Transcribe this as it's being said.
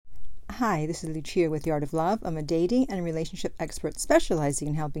Hi, this is Lucia with The Art of Love. I'm a dating and relationship expert specializing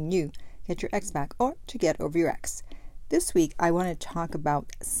in helping you get your ex back or to get over your ex. This week, I want to talk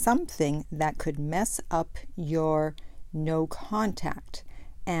about something that could mess up your no contact.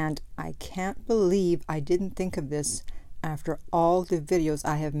 And I can't believe I didn't think of this after all the videos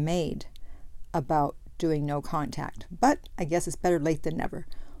I have made about doing no contact. But I guess it's better late than never.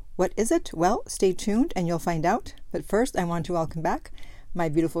 What is it? Well, stay tuned and you'll find out. But first, I want to welcome back my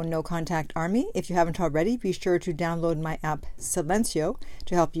beautiful No Contact Army. If you haven't already, be sure to download my app Silencio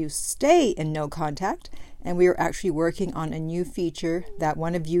to help you stay in no contact. And we are actually working on a new feature that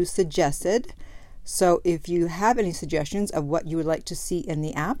one of you suggested. So if you have any suggestions of what you would like to see in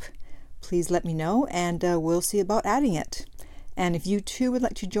the app, please let me know and we'll see about adding it. And if you too would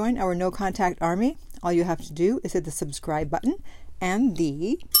like to join our No Contact Army, all you have to do is hit the subscribe button and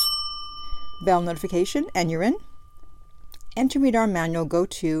the bell notification and you're in. And to read our manual, go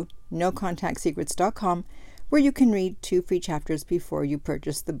to nocontactsecrets.com where you can read 2 free chapters before you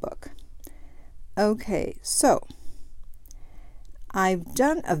purchase the book. Okay, so I've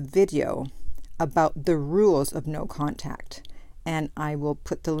done a video about the rules of no contact, and I will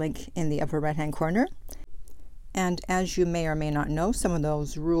put the link in the upper right-hand corner. And as you may or may not know, some of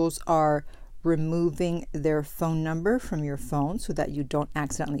those rules are removing their phone number from your phone so that you don't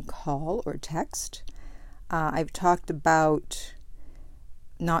accidentally call or text. I've talked about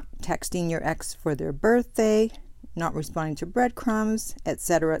not texting your ex for their birthday, not responding to breadcrumbs,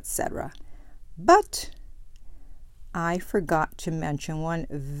 etc., etc. But I forgot to mention one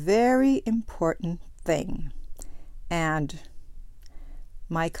very important thing. And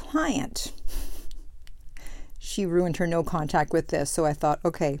my client, she ruined her no contact with this. So I thought,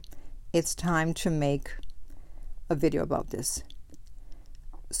 okay, it's time to make a video about this.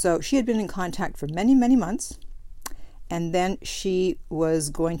 So she had been in contact for many, many months. And then she was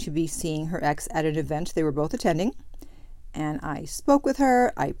going to be seeing her ex at an event they were both attending. And I spoke with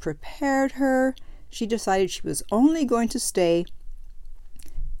her. I prepared her. She decided she was only going to stay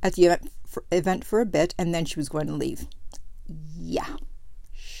at the event for a bit, and then she was going to leave. Yeah,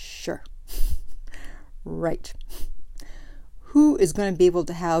 sure. Right. Who is going to be able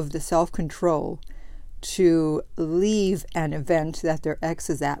to have the self-control to leave an event that their ex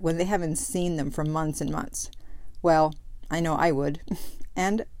is at when they haven't seen them for months and months? Well, I know I would,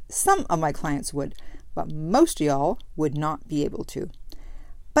 and some of my clients would, but most of y'all would not be able to.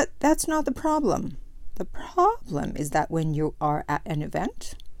 But that's not the problem. The problem is that when you are at an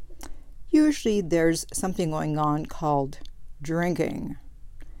event, usually there's something going on called drinking.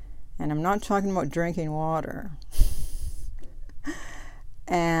 And I'm not talking about drinking water.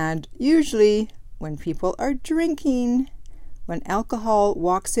 And usually when people are drinking, when alcohol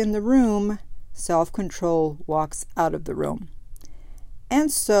walks in the room, self-control walks out of the room.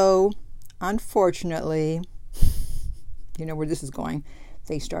 And so, unfortunately, you know where this is going.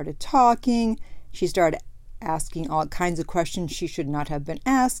 They started talking. She started asking all kinds of questions she should not have been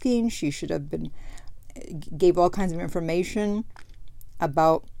asking. She should have gave all kinds of information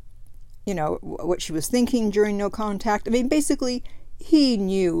about, what she was thinking during no contact. I mean, basically, he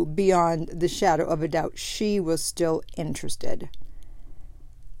knew beyond the shadow of a doubt she was still interested.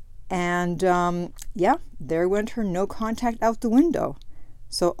 And, there went her no contact out the window.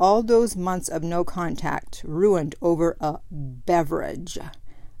 So all those months of no contact ruined over a beverage.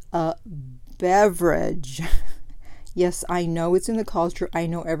 A beverage. Yes, I know it's in the culture. I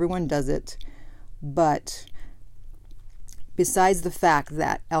know everyone does it. But besides the fact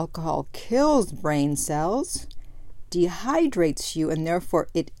that alcohol kills brain cells, dehydrates you, and therefore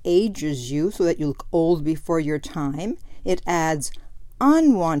it ages you so that you look old before your time, it adds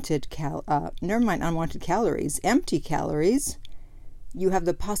unwanted calories, empty calories. You have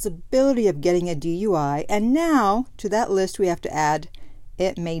the possibility of getting a DUI, and now to that list we have to add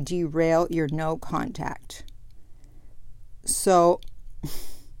it may derail your no contact. So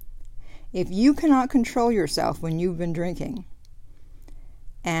if you cannot control yourself when you've been drinking,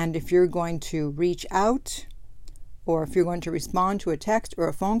 and if you're going to reach out, or if you're going to respond to a text or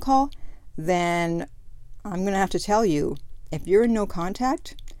a phone call, then I'm going to have to tell you, if you're in no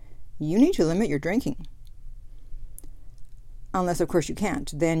contact, you need to limit your drinking. Unless, of course, you can't.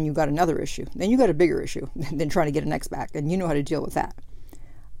 Then you got another issue. Then you got a bigger issue than trying to get an ex back, and you know how to deal with that.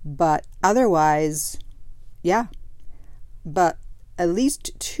 But otherwise, yeah. But at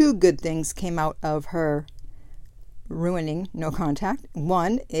least 2 good things came out of her ruining no contact.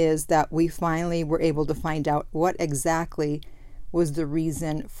 One is that we finally were able to find out what exactly was the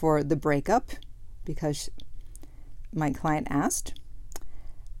reason for the breakup, because my client asked.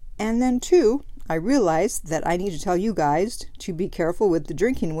 And then 2, I realized that I need to tell you guys to be careful with the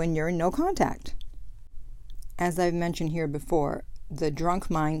drinking when you're in no contact. As I've mentioned here before, the drunk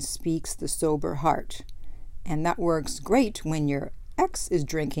mind speaks the sober heart. And that works great when your ex is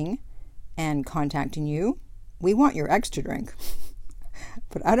drinking and contacting you. We want your ex to drink.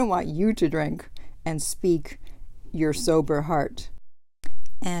 But I don't want you to drink and speak your sober heart.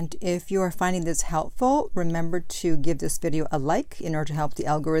 And if you are finding this helpful, remember to give this video a like in order to help the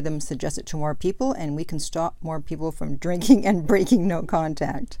algorithm suggest it to more people, and we can stop more people from drinking and breaking no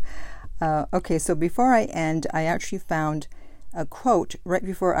contact. Okay, so before I end, I actually found a quote right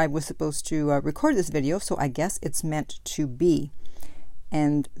before I was supposed to record this video, so I guess it's meant to be.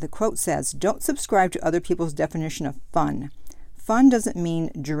 And the quote says, "Don't subscribe to other people's definition of fun. Fun doesn't mean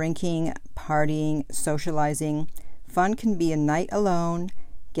drinking, partying, socializing. Fun can be a night alone,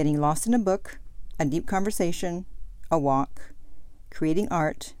 getting lost in a book, a deep conversation, a walk, creating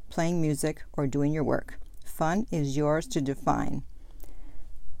art, playing music, or doing your work. Fun is yours to define."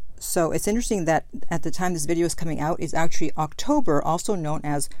 So it's interesting that at the time this video is coming out is actually October, also known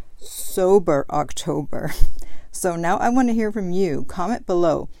as Sober October. So now I want to hear from you. Comment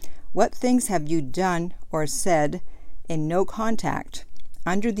below. What things have you done or said in no contact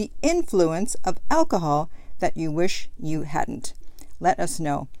under the influence of alcohol that you wish you hadn't? Let us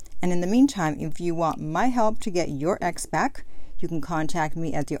know. And in the meantime, if you want my help to get your ex back, you can contact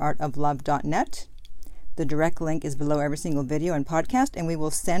me at theartoflove.net. The direct link is below every single video and podcast, and we will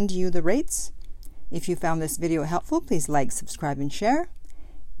send you the rates. If you found this video helpful, please like, subscribe, and share.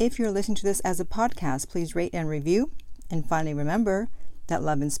 If you're listening to this as a podcast, please rate and review. And finally, remember that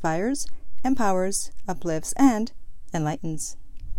love inspires, empowers, uplifts, and enlightens.